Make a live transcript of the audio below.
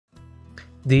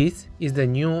This is the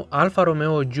new Alfa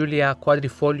Romeo Giulia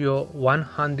Quadrifoglio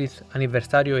 100th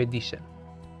Anniversario edition.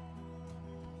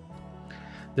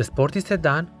 The sporty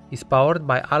sedan is powered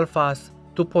by Alfa's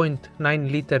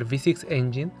 2.9-liter V6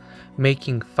 engine,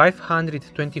 making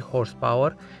 520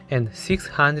 horsepower and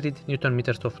 600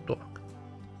 Nm of torque.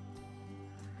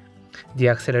 The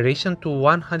acceleration to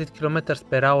 100 km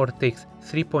per hour takes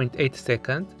 3.8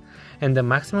 seconds, and the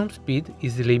maximum speed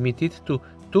is limited to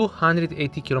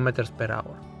 280 km per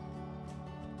hour.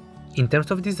 In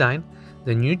terms of design,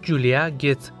 the new Giulia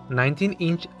gets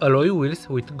 19-inch alloy wheels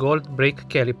with gold brake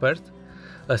calipers,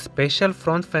 a special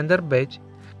front fender badge,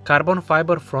 carbon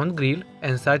fiber front grille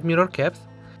and side mirror caps,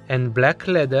 and black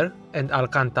leather and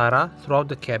Alcantara throughout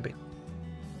the cabin.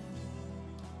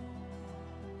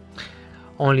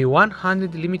 Only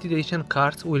 100 limited edition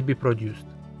cars will be produced.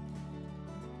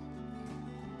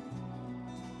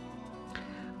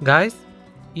 Guys,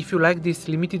 if you like this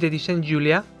limited edition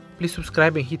Giulia, please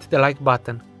subscribe and hit the like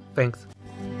button. Thanks.